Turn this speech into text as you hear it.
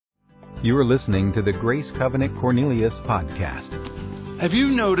You are listening to the Grace Covenant Cornelius podcast. Have you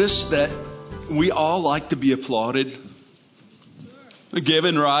noticed that we all like to be applauded?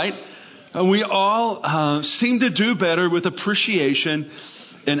 Given, right? We all seem to do better with appreciation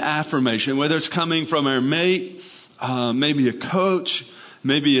and affirmation, whether it's coming from our mate, maybe a coach,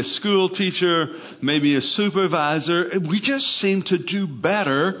 maybe a school teacher, maybe a supervisor. We just seem to do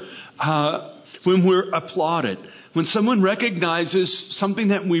better when we're applauded. When someone recognizes something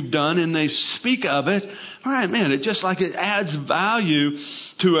that we've done and they speak of it, all right, man, it just like it adds value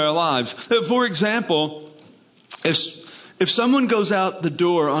to our lives. For example, if someone goes out the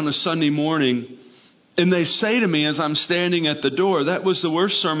door on a Sunday morning and they say to me as I'm standing at the door, that was the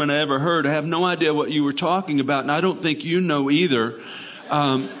worst sermon I ever heard. I have no idea what you were talking about, and I don't think you know either.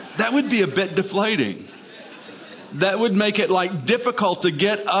 That would be a bit deflating. That would make it like difficult to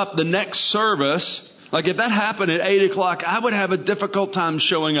get up the next service. Like if that happened at 8 o'clock, I would have a difficult time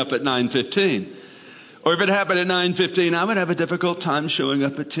showing up at 9:15. Or if it happened at 9:15, I would have a difficult time showing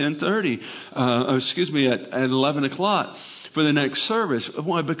up at 10:30. At 11 o'clock for the next service.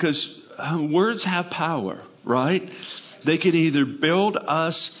 Why? Because words have power, right? They can either build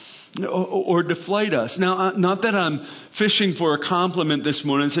us or deflate us. Now, not that I'm fishing for a compliment this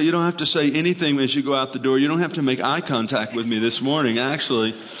morning, so you don't have to say anything as you go out the door. You don't have to make eye contact with me this morning,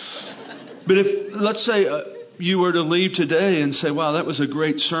 actually. But if, let's say, you were to leave today and say, wow, that was a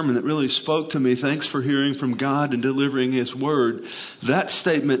great sermon that really spoke to me. Thanks for hearing from God and delivering His word. That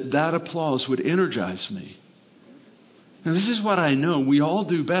statement, that applause would energize me. Now, this is what I know. We all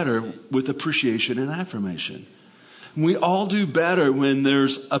do better with appreciation and affirmation. We all do better when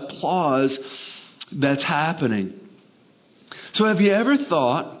there's applause that's happening. So have you ever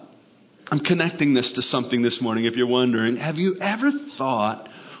thought, I'm connecting this to something this morning if you're wondering, have you ever thought,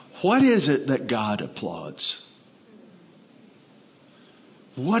 what is it that God applauds?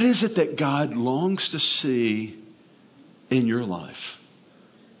 What is it that God longs to see in your life?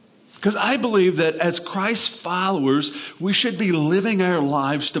 Because I believe that as Christ's followers, we should be living our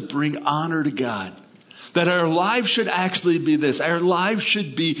lives to bring honor to God. That our lives should actually be this. Our lives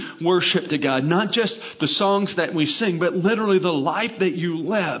should be worship to God. Not just the songs that we sing, but literally the life that you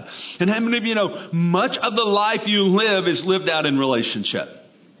live. And how many of you know, much of the life you live is lived out in relationship?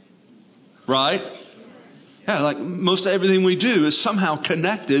 Right? Yeah, like most everything we do is somehow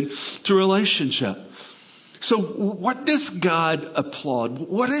connected to relationship. So what does God applaud?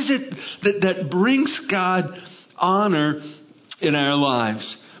 What is it that brings God honor in our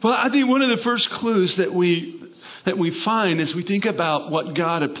lives? Well, I think one of the first clues that we find as we think about what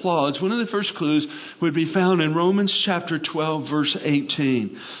God applauds, one of the first clues would be found in Romans chapter 12, verse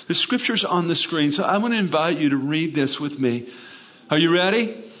 18. The scripture's on the screen, so I want to invite you to read this with me. Are you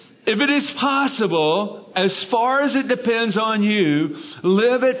ready? If it is possible, as far as it depends on you,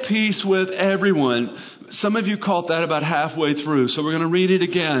 live at peace with everyone. Some of you caught that about halfway through, so we're going to read it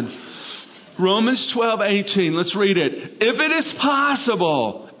again. Romans 12:18. Let's read it. If it is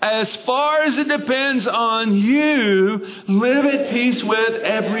possible, as far as it depends on you, live at peace with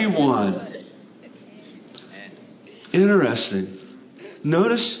everyone. Interesting.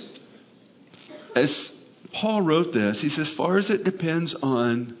 Notice, as Paul wrote this, he says, as far as it depends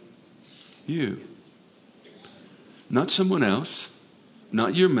on you. Not someone else,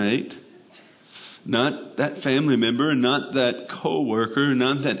 not your mate, not that family member, not that coworker,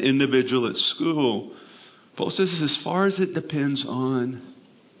 not that individual at school. Paul says, as far as it depends on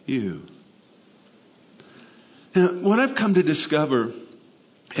you. Now, what I've come to discover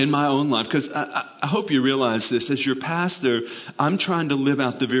in my own life, because I hope you realize this, as your pastor, I'm trying to live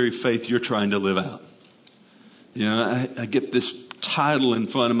out the very faith you're trying to live out. You know, I get this title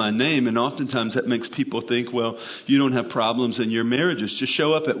in front of my name, and oftentimes that makes people think, well, you don't have problems in your marriages. Just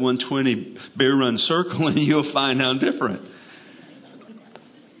show up at 120 Bear Run Circle and you'll find how different.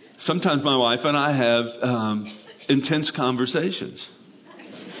 Sometimes my wife and I have intense conversations.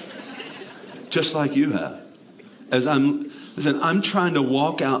 Just like you have. I'm trying to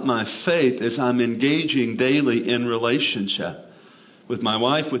walk out my faith as I'm engaging daily in relationship with my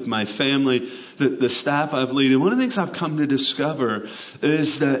wife, with my family, the staff I've led. And one of the things I've come to discover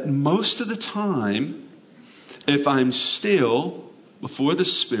is that most of the time, if I'm still before the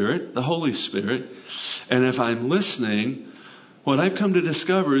Spirit, the Holy Spirit, and if I'm listening, what I've come to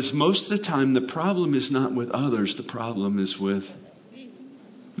discover is most of the time the problem is not with others, the problem is with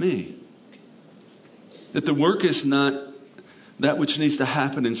me. That the work is not that which needs to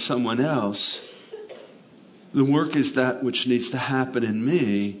happen in someone else. The work is that which needs to happen in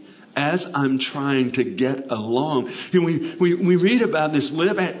me as I'm trying to get along. You know, we read about this,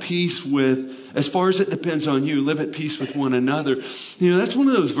 live at peace with as far as it depends on you, live at peace with one another. That's one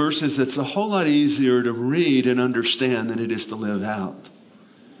of those verses that's a whole lot easier to read and understand than it is to live out.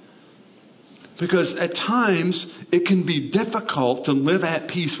 Because at times, it can be difficult to live at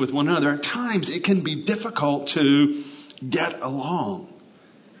peace with one another. At times, it can be difficult to get along.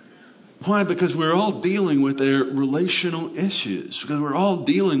 Why? Because we're all dealing with their relational issues. Because we're all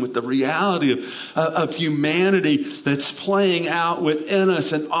dealing with the reality of humanity that's playing out within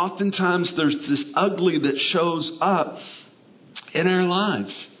us. And oftentimes, there's this ugly that shows up in our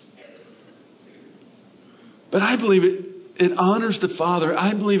lives. But I believe it honors the Father.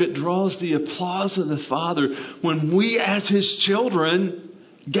 I believe it draws the applause of the Father when we as His children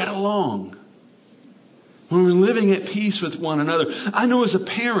get along. When we're living at peace with one another. I know as a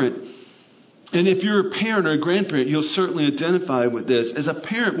parent, and if you're a parent or a grandparent, you'll certainly identify with this. As a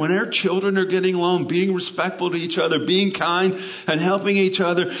parent, when our children are getting along, being respectful to each other, being kind and helping each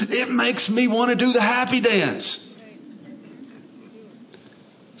other, it makes me want to do the happy dance.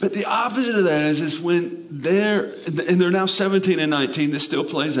 But the opposite of that is when they're now 17 and 19, this still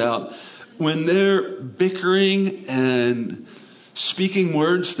plays out, when they're bickering and speaking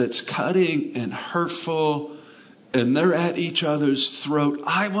words that's cutting and hurtful, and they're at each other's throat,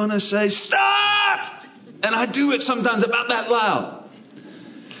 I want to say, stop! And I do it sometimes about that loud.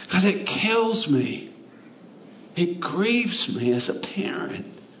 Because it kills me. It grieves me as a parent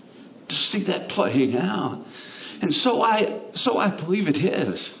to see that playing out. And so I believe it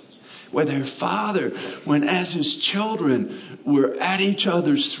is. Where their Father, when as His children, we're at each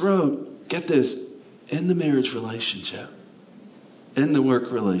other's throat, get this, in the marriage relationship, in the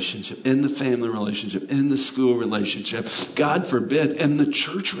work relationship, in the family relationship, in the school relationship, God forbid, in the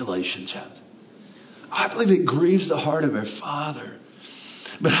church relationship. I believe it grieves the heart of our Father.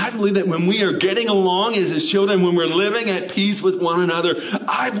 But I believe that when we are getting along as His children, when we're living at peace with one another,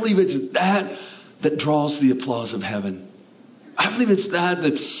 I believe it's that draws the applause of heaven. I believe it's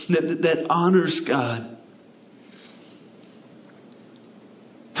that honors God.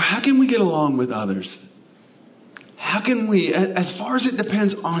 How can we get along with others? How can we, as far as it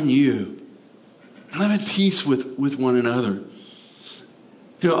depends on you, live at peace with one another?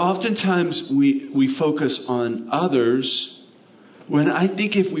 Oftentimes we focus on others when I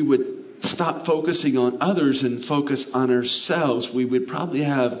think if we would stop focusing on others and focus on ourselves, we would probably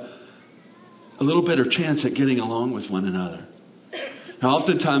have a little better chance at getting along with one another. Now,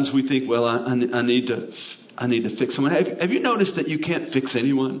 oftentimes we think, well, I need to fix someone. Have you noticed that you can't fix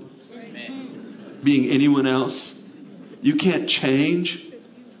anyone? Amen. Being anyone else? You can't change.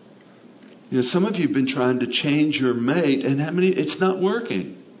 Some of you have been trying to change your mate, and it's not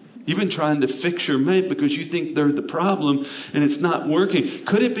working. You've been trying to fix your mate because you think they're the problem, and it's not working.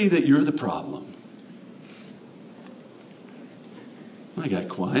 Could it be that you're the problem? I got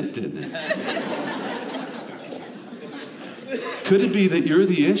quiet, didn't it? Could it be that you're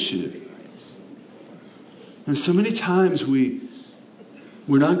the issue? And so many times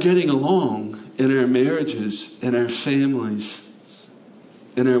we're not getting along in our marriages, in our families,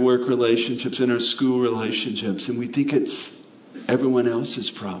 in our work relationships, in our school relationships, and we think it's everyone else's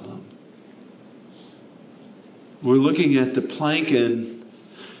problem. We're looking at the plank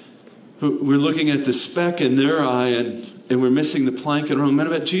we're looking at the speck in their eye, and we're missing the plank in our own.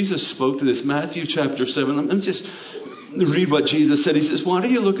 Matter of fact, Jesus spoke to this. Matthew chapter 7. Let me just read what Jesus said. He says, why do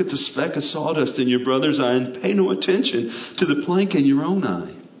you look at the speck of sawdust in your brother's eye and pay no attention to the plank in your own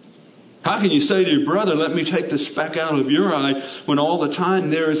eye? How can you say to your brother, let me take the speck out of your eye, when all the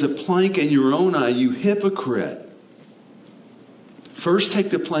time there is a plank in your own eye, you hypocrite? First take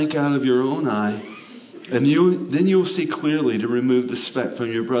the plank out of your own eye, and then you'll see clearly to remove the speck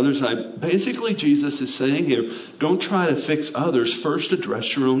from your brother's eye. Basically, Jesus is saying here, don't try to fix others. First, address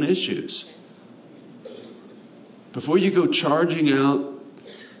your own issues. Before you go charging out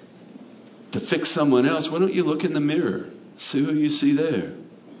to fix someone else, why don't you look in the mirror? See who you see there.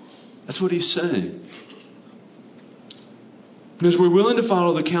 That's what He's saying. Because we're willing to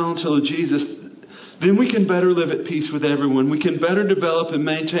follow the counsel of Jesus, then we can better live at peace with everyone. We can better develop and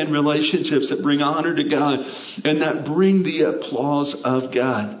maintain relationships that bring honor to God and that bring the applause of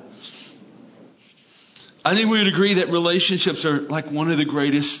God. I think we would agree that relationships are like one of the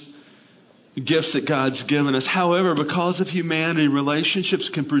greatest gifts that God's given us. However, because of humanity, relationships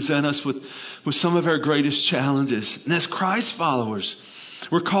can present us with some of our greatest challenges. And as Christ followers,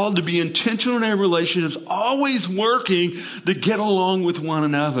 we're called to be intentional in our relationships, always working to get along with one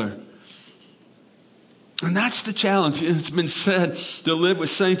another. And that's the challenge. It's been said to live with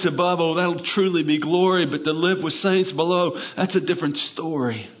saints above, oh, that'll truly be glory. But to live with saints below, that's a different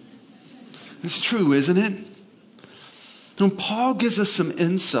story. It's true, isn't it? And Paul gives us some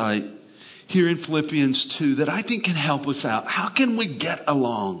insight here in Philippians 2 that I think can help us out. How can we get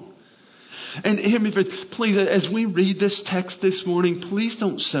along? And hear me, friends, please, as we read this text this morning, please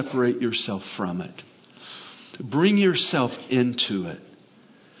don't separate yourself from it. Bring yourself into it.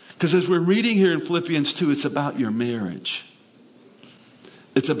 Because as we're reading here in Philippians 2, it's about your marriage.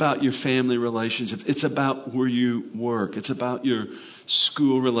 It's about your family relationships. It's about where you work. It's about your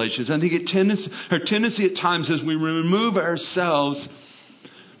school relations. I think our tendency at times is we remove ourselves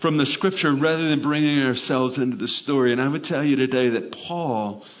from the Scripture rather than bringing ourselves into the story. And I would tell you today that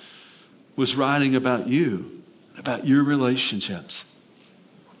Paul was writing about you, about your relationships,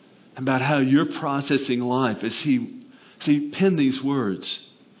 about how you're processing life as he penned these words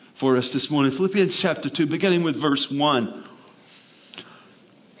for us this morning. Philippians chapter 2, beginning with verse 1.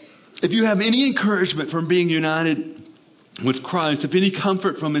 If you have any encouragement from being united with Christ, if any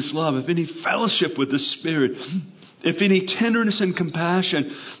comfort from His love, if any fellowship with the Spirit, if any tenderness and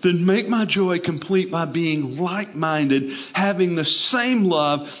compassion, then make my joy complete by being like-minded, having the same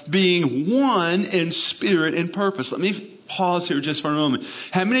love, being one in spirit and purpose. Let me pause here just for a moment.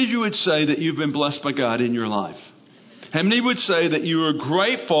 How many of you would say that you've been blessed by God in your life? How many would say that you are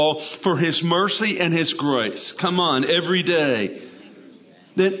grateful for His mercy and His grace? Come on, every day.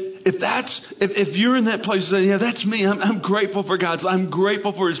 That if you're in that place saying, yeah, that's me. I'm grateful for God's. I'm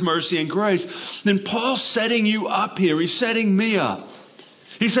grateful for His mercy and grace. Then Paul's setting you up here. He's setting me up.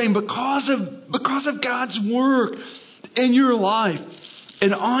 He's saying because of God's work in your life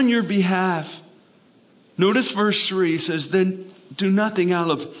and on your behalf. Notice verse 3 says, then do nothing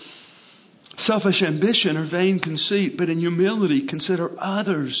out of selfish ambition or vain conceit, but in humility consider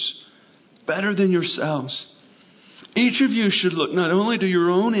others better than yourselves. Each of you should look not only to your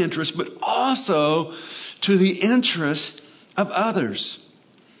own interest, but also to the interest of others.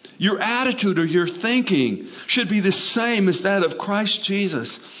 Your attitude or your thinking should be the same as that of Christ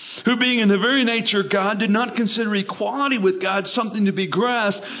Jesus, who being in the very nature God did not consider equality with God something to be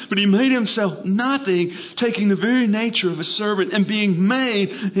grasped, but He made Himself nothing, taking the very nature of a servant and being made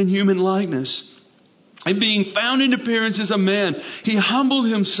in human likeness. And being found in appearance as a man, He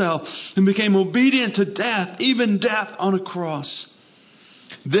humbled Himself and became obedient to death, even death on a cross.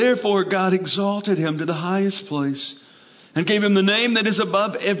 Therefore God exalted Him to the highest place and gave Him the name that is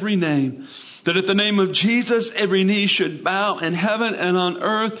above every name, that at the name of Jesus every knee should bow in heaven and on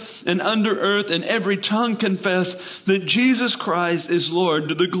earth and under earth, and every tongue confess that Jesus Christ is Lord,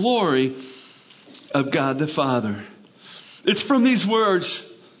 to the glory of God the Father. It's from these words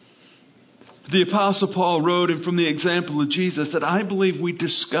the Apostle Paul wrote, and from the example of Jesus, that I believe we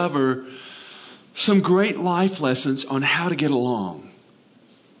discover some great life lessons on how to get along.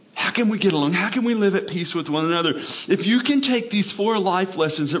 How can we get along? How can we live at peace with one another? If you can take these 4 life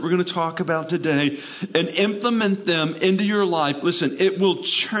lessons that we're going to talk about today and implement them into your life, listen, it will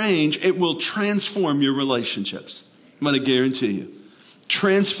change, it will transform your relationships. I'm going to guarantee you.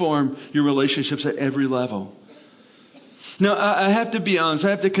 Transform your relationships at every level. Now, I have to be honest. I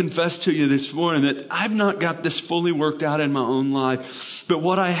have to confess to you this morning that I've not got this fully worked out in my own life. But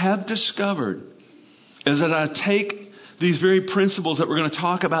what I have discovered is that I take these very principles that we're going to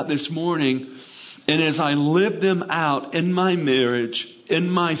talk about this morning, and as I live them out in my marriage, in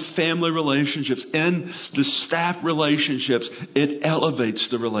my family relationships, in the staff relationships, it elevates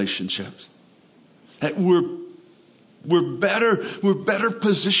the relationships. That we're better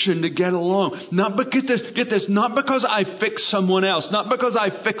positioned to get along. Get this, not because I fix someone else, not because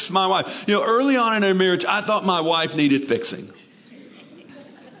I fix my wife. You know, early on in our marriage, I thought my wife needed fixing.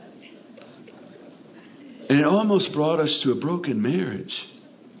 And it almost brought us to a broken marriage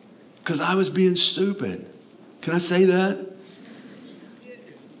because I was being stupid. Can I say that?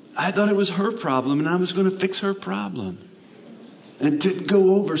 I thought it was her problem and I was going to fix her problem. And it didn't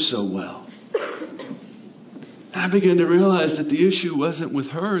go over so well. I began to realize that the issue wasn't with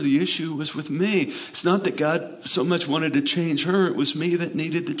her. The issue was with me. It's not that God so much wanted to change her. It was me that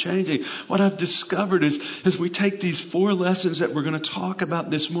needed the changing. What I've discovered is, as we take these 4 lessons that we're going to talk about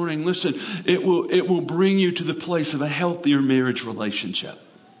this morning, listen, it will bring you to the place of a healthier marriage relationship.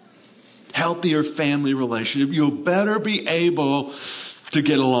 Healthier family relationship. You'll better be able to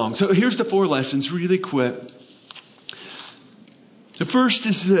get along. So here's the 4 lessons really quick. The first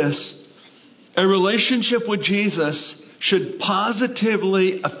is this. A relationship with Jesus should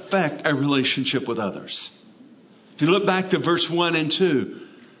positively affect our relationship with others. If you look back to verse 1 and 2,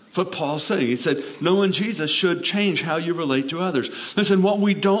 what Paul's saying, he said, knowing Jesus should change how you relate to others. Listen, what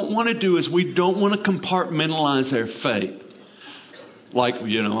we don't want to do is we don't want to compartmentalize our faith. Like,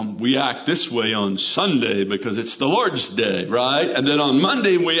 we act this way on Sunday because it's the Lord's Day, right? And then on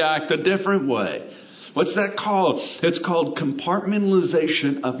Monday we act a different way. What's that called? It's called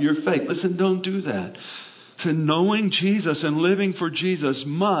compartmentalization of your faith. Listen, don't do that. So knowing Jesus and living for Jesus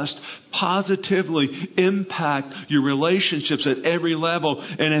must positively impact your relationships at every level.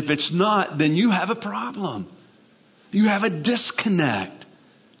 And if it's not, then you have a problem. You have a disconnect.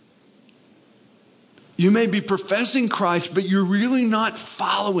 You may be professing Christ, but you're really not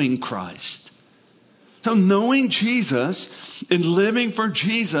following Christ. So knowing Jesus and living for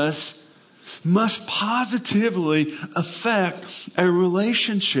Jesus must positively affect our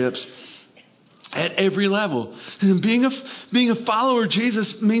relationships at every level. And being a follower of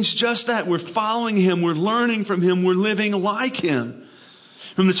Jesus means just that. We're following Him. We're learning from Him. We're living like Him.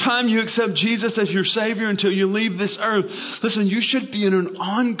 From the time you accept Jesus as your Savior until you leave this earth, listen, you should be in an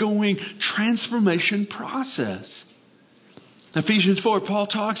ongoing transformation process. Ephesians 4, Paul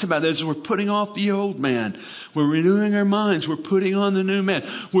talks about this. We're putting off the old man. We're renewing our minds. We're putting on the new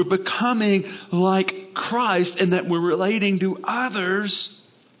man. We're becoming like Christ in that we're relating to others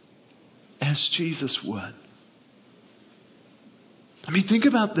as Jesus would. I mean, think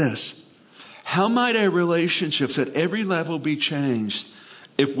about this. How might our relationships at every level be changed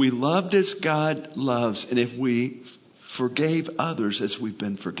if we loved as God loves and if we forgave others as we've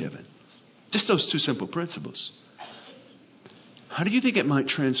been forgiven? Just those two simple principles. How do you think it might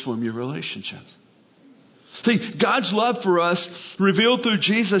transform your relationships? See, God's love for us, revealed through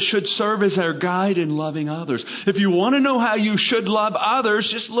Jesus, should serve as our guide in loving others. If you want to know how you should love others,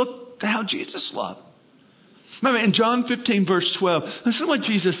 just look to how Jesus loved. Remember, in John 15, verse 12, listen to what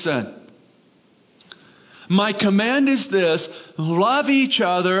Jesus said. My command is this, love each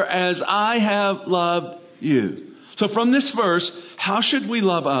other as I have loved you. So from this verse, how should we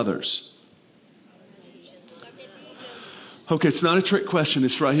love others? Okay, it's not a trick question.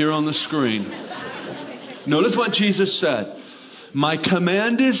 It's right here on the screen. Notice what Jesus said. My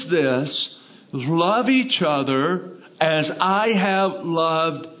command is this, love each other as I have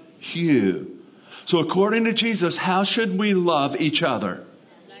loved you. So according to Jesus, how should we love each other?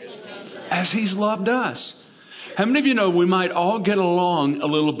 As He's loved us. How many of you know we might all get along a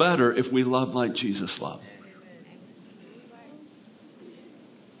little better if we love like Jesus loved?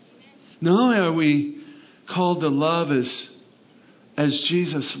 Not only are we called to love as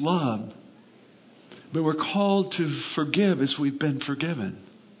Jesus loved, but we're called to forgive as we've been forgiven.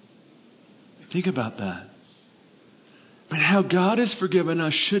 Think about that. But how God has forgiven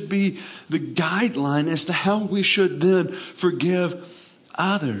us should be the guideline as to how we should then forgive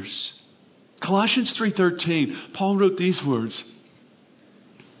others. Colossians 3:13, Paul wrote these words.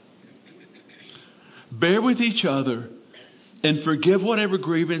 Bear with each other and forgive whatever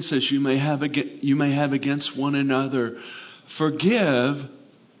grievances you may have against one another. Forgive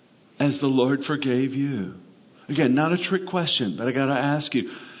as the Lord forgave you. Again, not a trick question, but I got to ask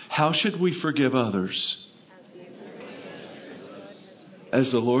you, how should we forgive others? As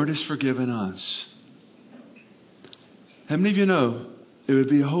the Lord has forgiven us. How many of you know it would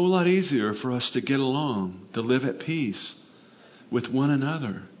be a whole lot easier for us to get along, to live at peace with one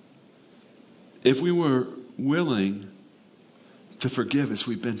another, if we were willing to forgive as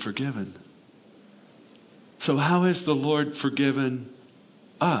we've been forgiven? So how has the Lord forgiven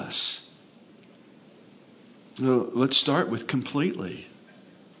us? Well, let's start with completely.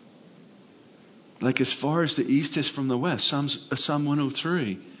 Like as far as the east is from the west. Psalm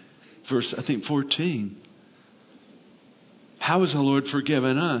 103, verse, 14. How has the Lord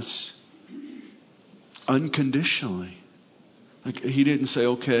forgiven us? Unconditionally. Like He didn't say,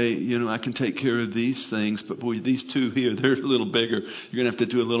 okay, I can take care of these things, but boy, these two here, they're a little bigger. You're going to have to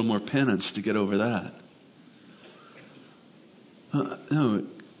do a little more penance to get over that. No,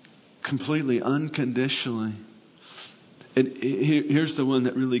 completely, unconditionally. And here's the one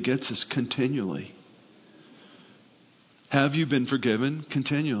that really gets us: continually. Have you been forgiven?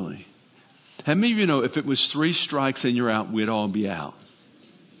 Continually. How many of you know if it was 3 strikes and you're out, we'd all be out?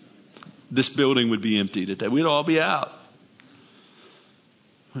 This building would be empty today. We'd all be out.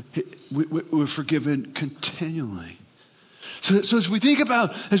 We're forgiven continually. So as we think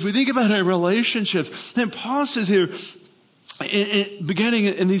about our relationships, then Paul says here, beginning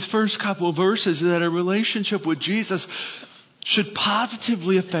in these first couple of verses, that our relationship with Jesus should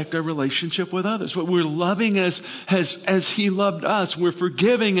positively affect our relationship with others. But we're loving as He loved us. We're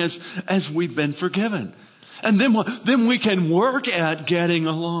forgiving as we've been forgiven. And then we can work at getting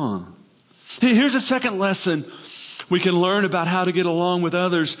along. Here's a second lesson we can learn about how to get along with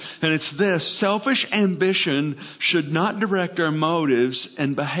others. And it's this: selfish ambition should not direct our motives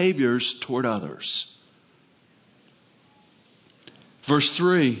and behaviors toward others. Verse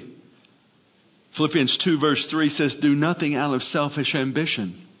 3. Philippians 2 verse 3 says, do nothing out of selfish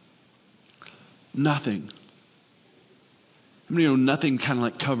ambition. nothing. I mean, nothing kind of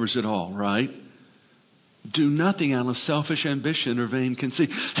like covers it all, right? Do nothing out of selfish ambition or vain conceit.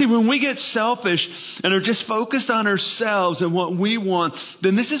 See, when we get selfish and are just focused on ourselves and what we want,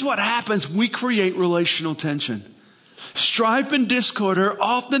 then this is what happens. We create relational tension. Strife and discord are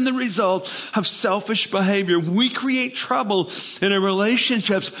often the result of selfish behavior. We create trouble in our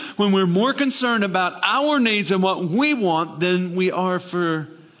relationships when we're more concerned about our needs and what we want than we are for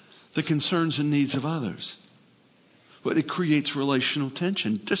the concerns and needs of others. But it creates relational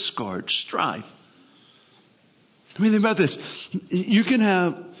tension, discord, strife. I mean, think about this. You can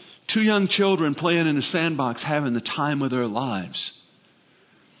have two young children playing in a sandbox, having the time of their lives.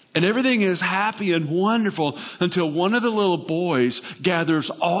 And everything is happy and wonderful until one of the little boys gathers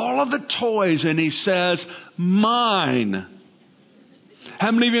all of the toys and he says, "Mine."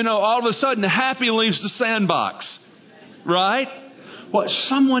 How many of you know all of a sudden happy leaves the sandbox? Right? Well,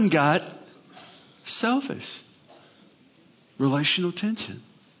 someone got selfish. Relational tension.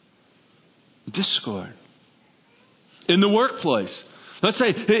 Discord. In the workplace. Let's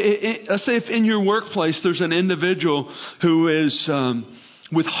say if in your workplace there's an individual who is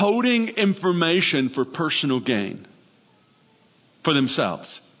withholding information for personal gain for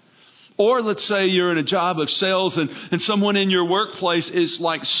themselves. Or let's say you're in a job of sales and someone in your workplace is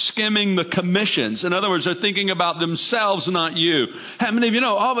like skimming the commissions. In other words, they're thinking about themselves, not you. How many of you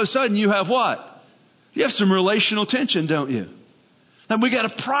know all of a sudden you have what? You have some relational tension, don't you? And we got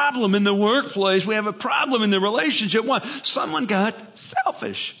a problem in the workplace. We have a problem in the relationship. Why? Someone got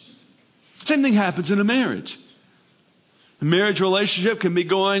selfish. Same thing happens in a marriage. A marriage relationship can be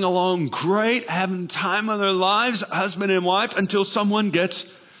going along great, having time of their lives, husband and wife, until someone gets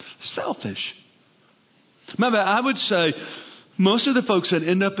selfish. Remember, I would say most of the folks that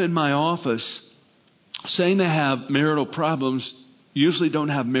end up in my office saying they have marital problems usually don't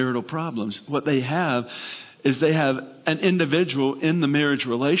have marital problems. What they have is they have an individual in the marriage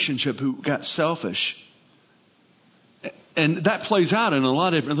relationship who got selfish. And that plays out in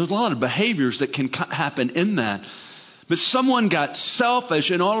there's a lot of behaviors that can happen in that. But someone got selfish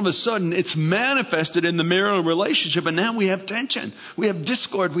and all of a sudden it's manifested in the marital relationship and now we have tension. We have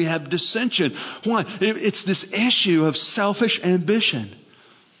discord. We have dissension. Why? It's this issue of selfish ambition.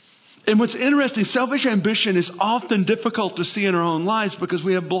 And what's interesting, selfish ambition is often difficult to see in our own lives because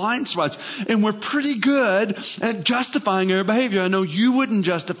we have blind spots. And we're pretty good at justifying our behavior. I know you wouldn't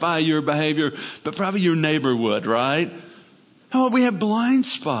justify your behavior, but probably your neighbor would, right? Oh, we have blind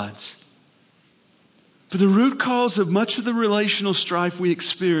spots. But the root cause of much of the relational strife we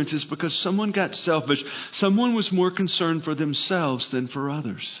experience is because someone got selfish. Someone was more concerned for themselves than for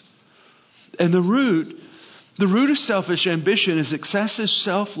others. And the root of selfish ambition is excessive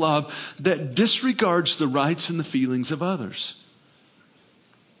self-love that disregards the rights and the feelings of others.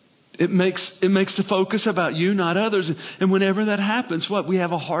 It makes the focus about you, not others. And whenever that happens, we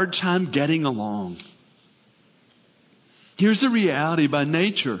have a hard time getting along. Here's the reality by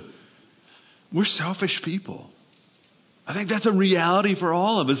nature. We're selfish people. I think that's a reality for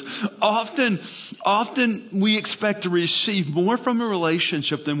all of us. Often we expect to receive more from a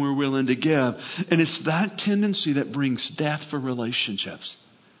relationship than we're willing to give. And it's that tendency that brings death for relationships.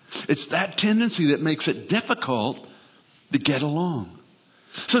 It's that tendency that makes it difficult to get along.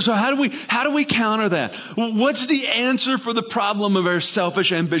 So how do we counter that? Well, what's the answer for the problem of our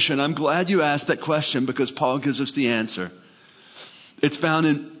selfish ambition? I'm glad you asked that question because Paul gives us the answer. It's found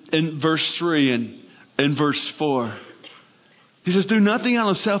in verse 3 and in verse 4. He says, "Do nothing out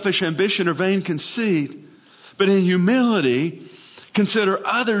of selfish ambition or vain conceit, but in humility consider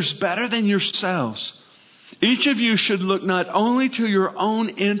others better than yourselves. Each of you should look not only to your own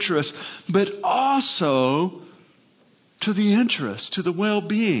interest, but also to the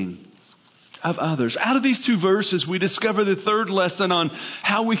well-being of others." Out of these two verses, we discover the third lesson on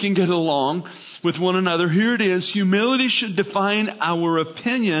how we can get along with one another. Here it is. Humility should define our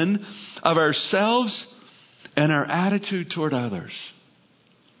opinion of ourselves and our attitude toward others.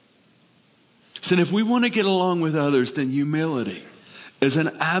 So if we want to get along with others, then humility is an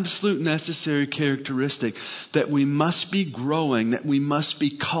absolute necessary characteristic that we must be growing, that we must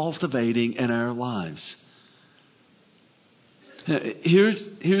be cultivating in our lives. Here's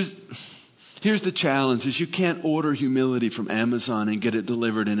the challenge, is you can't order humility from Amazon and get it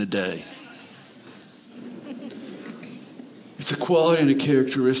delivered in a day. It's a quality and a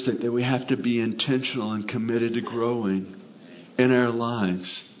characteristic that we have to be intentional and committed to growing in our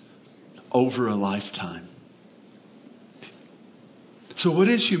lives over a lifetime. So what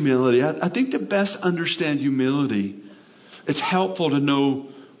is humility? I think to best understand humility, it's helpful to know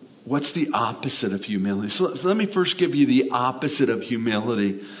what's the opposite of humility. So let me first give you the opposite of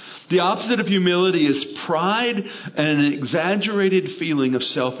humility. The opposite of humility is pride and an exaggerated feeling of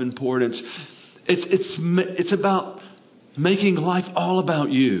self-importance. It's about making life all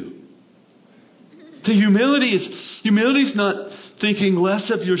about you. The humility is not thinking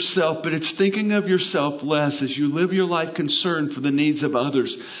less of yourself, but it's thinking of yourself less as you live your life concerned for the needs of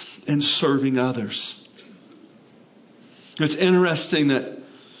others and serving others. It's interesting that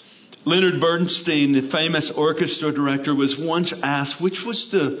Leonard Bernstein, the famous orchestra director, was once asked which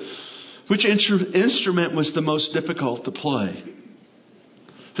instrument was the most difficult to play.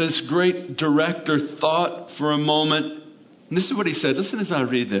 So this great director thought for a moment, and this is what he said. Listen as I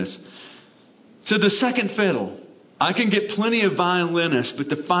read this. He said, the second fiddle. I can get plenty of violinists,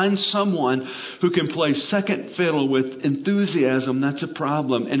 but to find someone who can play second fiddle with enthusiasm, that's a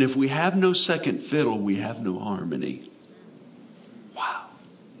problem. And if we have no second fiddle, we have no harmony. Wow.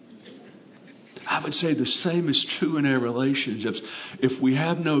 I would say the same is true in our relationships. If we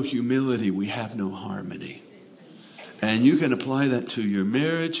have no humility, we have no harmony. And you can apply that to your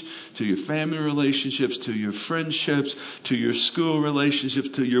marriage, to your family relationships, to your friendships, to your school relationships,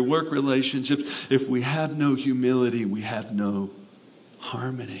 to your work relationships. If we have no humility, we have no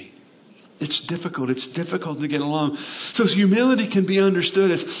harmony. It's difficult. It's difficult to get along. So humility can be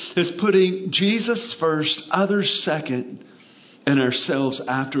understood as putting Jesus first, others second, and ourselves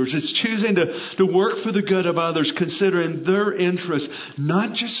afterwards. It's choosing to work for the good of others, considering their interests,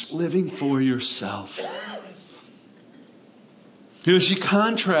 not just living for yourself. As you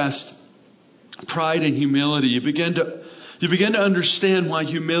contrast pride and humility, you begin to understand why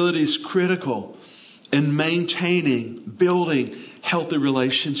humility is critical in maintaining, building healthy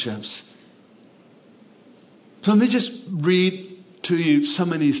relationships. So let me just read to you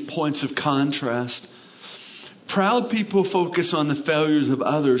some of these points of contrast. Proud people focus on the failures of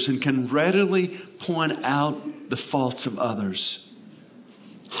others and can readily point out the faults of others.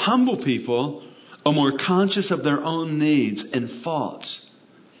 Humble people are more conscious of their own needs and faults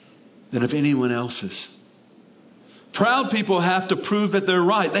than of anyone else's. Proud people have to prove that they're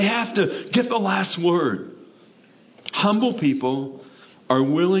right. They have to get the last word. Humble people are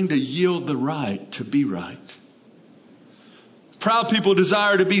willing to yield the right to be right. Proud people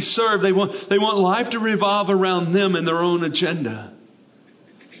desire to be served. They want life to revolve around them and their own agenda.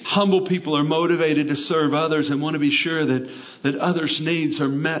 Humble people are motivated to serve others and want to be sure that others' needs are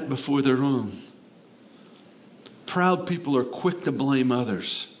met before their own. Proud people are quick to blame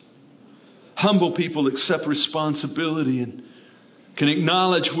others. Humble people accept responsibility and can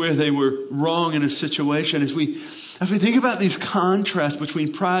acknowledge where they were wrong in a situation. As we think about these contrasts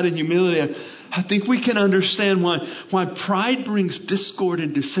between pride and humility, I think we can understand why pride brings discord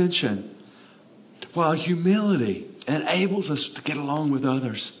and dissension, while humility enables us to get along with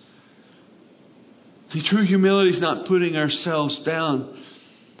others. See, true humility is not putting ourselves down.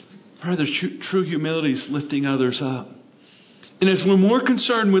 Rather, true humility is lifting others up. And as we're more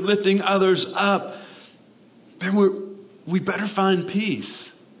concerned with lifting others up, then we better find peace.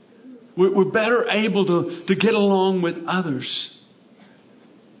 We're better able to get along with others.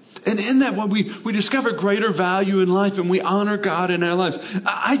 And in that, when we discover greater value in life and we honor God in our lives,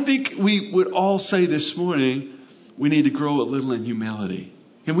 I think we would all say this morning, we need to grow a little in humility.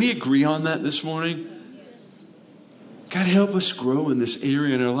 Can we agree on that this morning? God, help us grow in this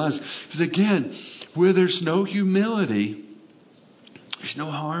area in our lives. Because again, where there's no humility, there's no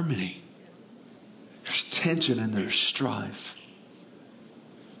harmony. There's tension and there's strife.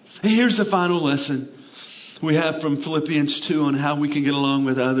 And here's the final lesson we have from Philippians 2 on how we can get along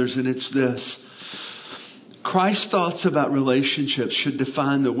with others. And it's this. Christ's thoughts about relationships should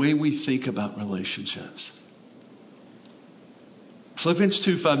define the way we think about relationships. Philippians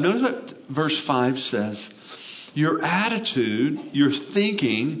 2:5. Notice what verse 5 says. Your attitude, your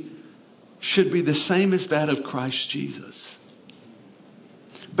thinking should be the same as that of Christ Jesus.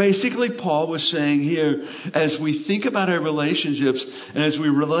 Basically, Paul was saying here, as we think about our relationships and as we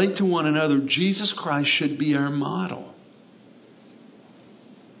relate to one another, Jesus Christ should be our model.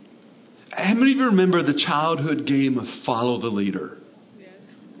 How many of you remember the childhood game of Follow the Leader?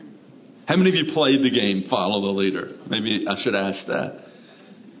 How many of you played the game Follow the Leader? Maybe I should ask that.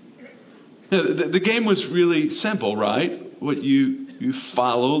 The game was really simple, right? What you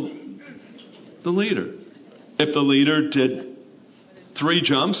followed the leader. If the leader did 3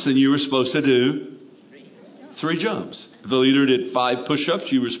 jumps, then you were supposed to do 3 jumps. If the leader did 5 push-ups,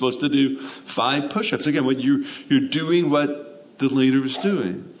 you were supposed to do 5 push-ups. Again, you're doing what the leader was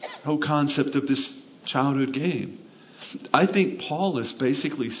doing. The whole concept of this childhood game. I think Paul is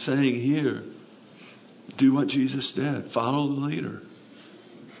basically saying here, do what Jesus did. Follow the leader.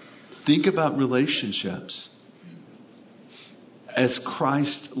 Think about relationships as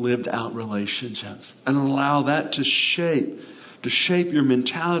Christ lived out relationships, and allow that to shape your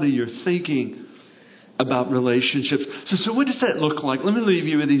mentality, your thinking about relationships. So what does that look like? Let me leave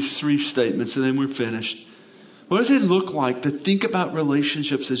you with these 3 statements and then we're finished. What does it look like to think about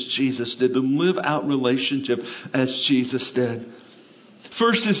relationships as Jesus did, to live out relationship as Jesus did?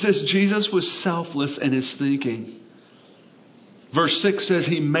 First is this: Jesus was selfless in his thinking. Verse 6 says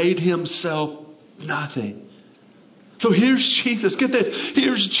he made himself nothing. So here's Jesus. Get this.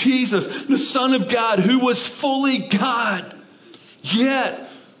 Here's Jesus, the Son of God, who was fully God. Yet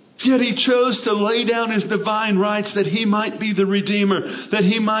he chose to lay down his divine rights that he might be the Redeemer, that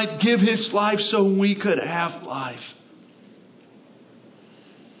he might give his life so we could have life.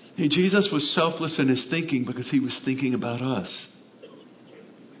 Hey, Jesus was selfless in his thinking because he was thinking about us.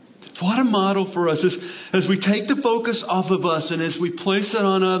 What a model for us as we take the focus off of us and as we place it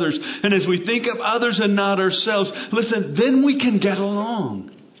on others and as we think of others and not ourselves. Listen, then we can get along.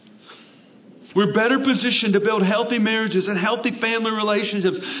 We're better positioned to build healthy marriages and healthy family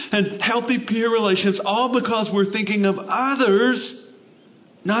relationships and healthy peer relationships, all because we're thinking of others,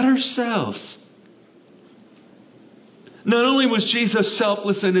 not ourselves. Not only was Jesus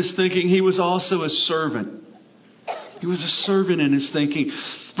selfless in his thinking, he was also a servant. He was a servant in his thinking.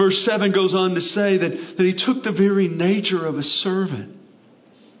 Verse 7 goes on to say that he took the very nature of a servant.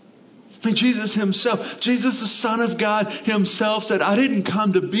 I mean, Jesus himself, Jesus the Son of God himself said, I didn't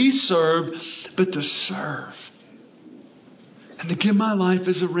come to be served, but to serve. And to give my life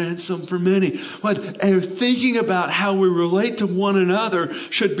as a ransom for many. And thinking about how we relate to one another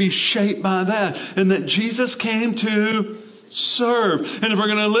should be shaped by that. And that Jesus came to serve. And if we're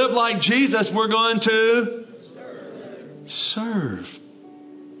going to live like Jesus, we're going to serve.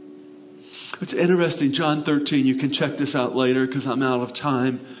 It's interesting, John 13, you can check this out later because I'm out of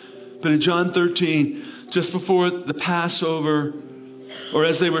time. But in John 13, just before the Passover, or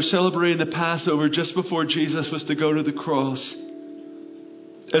as they were celebrating the Passover, just before Jesus was to go to the cross,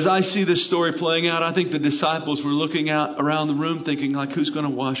 as I see this story playing out, I think the disciples were looking out around the room thinking, like, who's going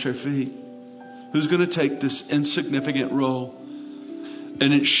to wash our feet? Who's going to take this insignificant role?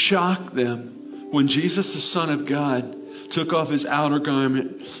 And it shocked them when Jesus, the Son of God, took off his outer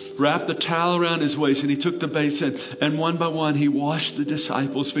garment, wrapped the towel around his waist, and he took the basin, and one by one he washed the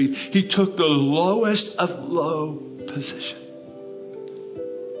disciples' feet. He took the lowest of low position.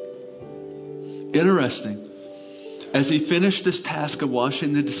 Interesting. As he finished this task of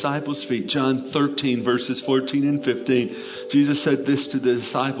washing the disciples' feet, John 13, verses 14 and 15, Jesus said this to the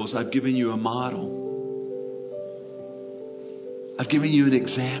disciples: I've given you a model. I've given you an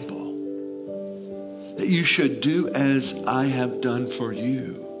example that you should do as I have done for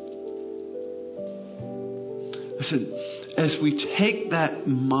you. Listen, as we take that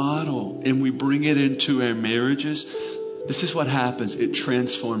model and we bring it into our marriages, this is what happens. It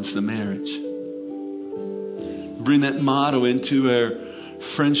transforms the marriage. Bring that model into our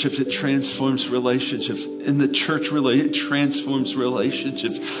friendships. It transforms relationships. In the church, it transforms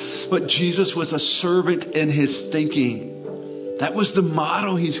relationships. But Jesus was a servant in his thinking. That was the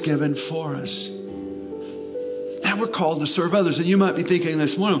model he's given for us. Now we're called to serve others. And you might be thinking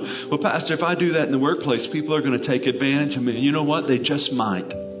this morning, well, Pastor, if I do that in the workplace, people are going to take advantage of me. And you know what? They just might.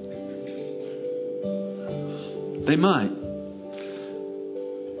 They might.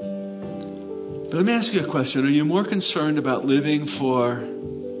 But let me ask you a question. Are you more concerned about living for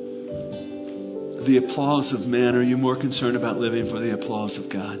the applause of men, or are you more concerned about living for the applause of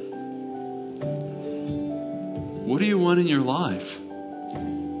God? What do you want in your life?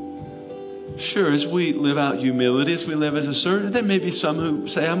 Sure, as we live out humility, as we live as a servant, there may be some who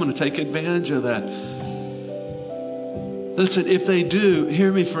say, I'm going to take advantage of that. Listen, if they do,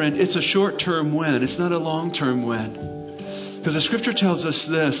 hear me, friend, it's a short-term win. It's not a long-term win. Because the scripture tells us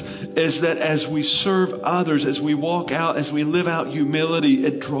this, is that as we serve others, as we walk out, as we live out humility,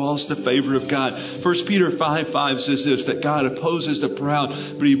 it draws the favor of God. 1 Peter 5:5 says this, that God opposes the proud,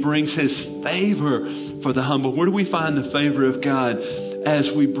 but he brings his favor for the humble. Where do we find the favor of God? As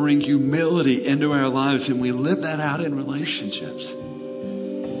we bring humility into our lives and we live that out in relationships.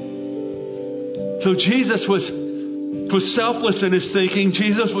 So Jesus was selfless in his thinking.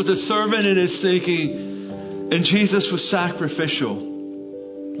 Jesus was a servant in his thinking. And Jesus was sacrificial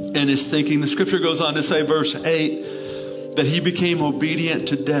in his thinking. The scripture goes on to say, verse 8, that he became obedient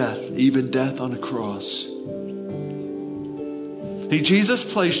to death, even death on a cross. Jesus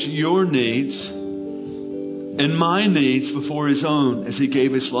placed your needs and my needs before his own as he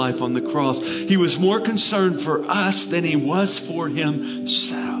gave his life on the cross. He was more concerned for us than he was for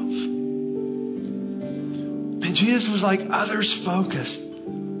himself. And Jesus was like others focused.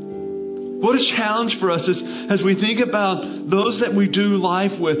 What a challenge for us is as we think about those that we do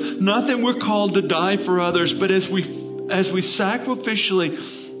life with. Not that we're called to die for others, but as we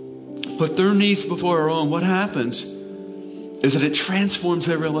sacrificially put their needs before our own, what happens is that it transforms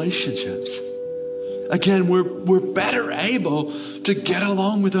their relationships. Again, we're better able to get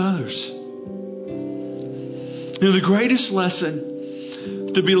along with others. The greatest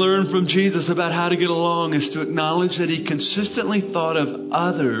lesson to be learned from Jesus about how to get along is to acknowledge that He consistently thought of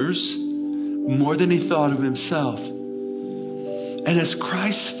others more than He thought of Himself. And as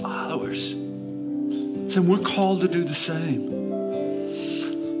Christ's followers, so we're called to do the same.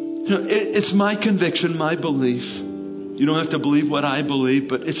 It's my conviction, my belief. You don't have to believe what I believe,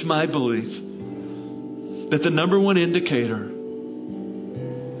 but it's my belief that the number one indicator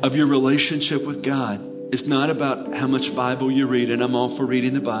of your relationship with God is not about how much Bible you read, and I'm all for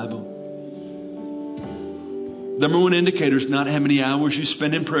reading the Bible. The number one indicator is not how many hours you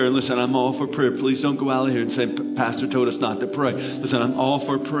spend in prayer. Listen, I'm all for prayer. Please don't go out of here and say, Pastor told us not to pray. Listen, I'm all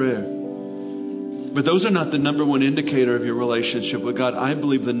for prayer. But those are not the number one indicator of your relationship with God. I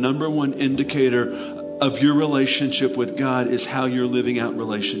believe the number one indicator of your relationship with God is how you're living out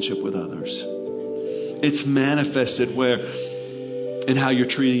relationship with others. It's manifested where? In how you're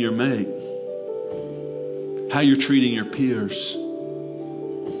treating your mate. How you're treating your peers.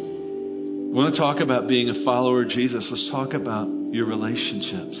 We want to talk about being a follower of Jesus. Let's talk about your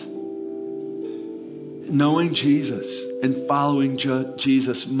relationships. Knowing Jesus and following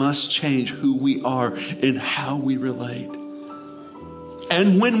Jesus must change who we are and how we relate.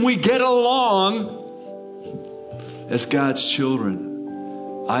 And when we get along as God's children,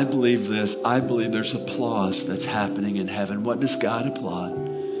 I believe this. I believe there's applause that's happening in heaven. What does God applaud?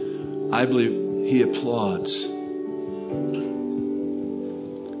 I believe He applauds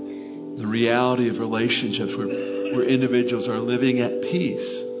the reality of relationships where individuals are living at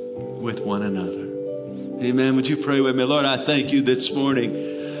peace with one another. Amen. Would you pray with me? Lord, I thank you this morning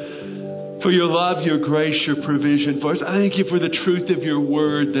for your love, your grace, your provision for us. I thank you for the truth of your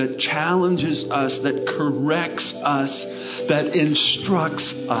word that challenges us, that corrects us, that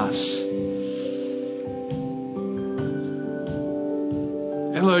instructs us.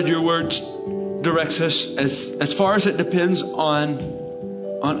 And Lord, your word directs us as far as it depends on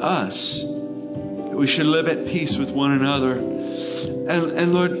us. We should live at peace with one another.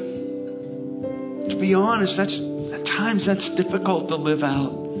 And Lord, to be honest, at times that's difficult to live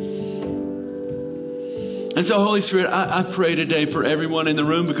out. And so, Holy Spirit, I pray today for everyone in the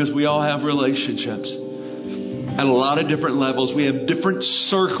room, because we all have relationships at a lot of different levels. We have different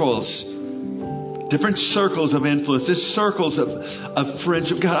circles of influence, these circles of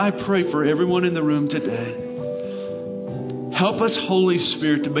friendship. God, I pray for everyone in the room today. Help us, Holy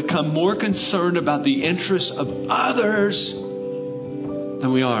Spirit, to become more concerned about the interests of others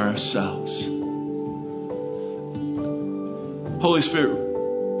than we are ourselves. Holy Spirit,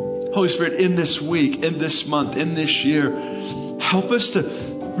 in this week, in this month, in this year, help us to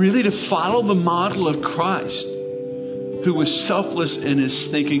follow the model of Christ, who was selfless in His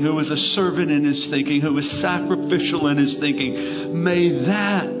thinking, who was a servant in His thinking, who was sacrificial in His thinking. May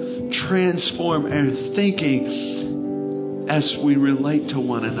that transform our thinking as we relate to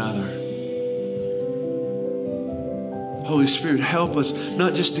one another. Holy Spirit, help us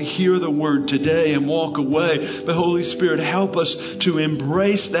not just to hear the word today and walk away, but Holy Spirit, help us to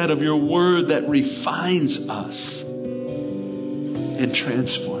embrace that of your word that refines us and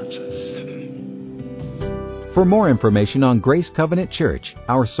transforms us. For more information on Grace Covenant Church,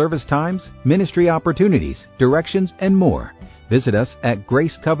 our service times, ministry opportunities, directions, and more, visit us at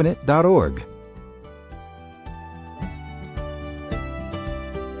gracecovenant.org.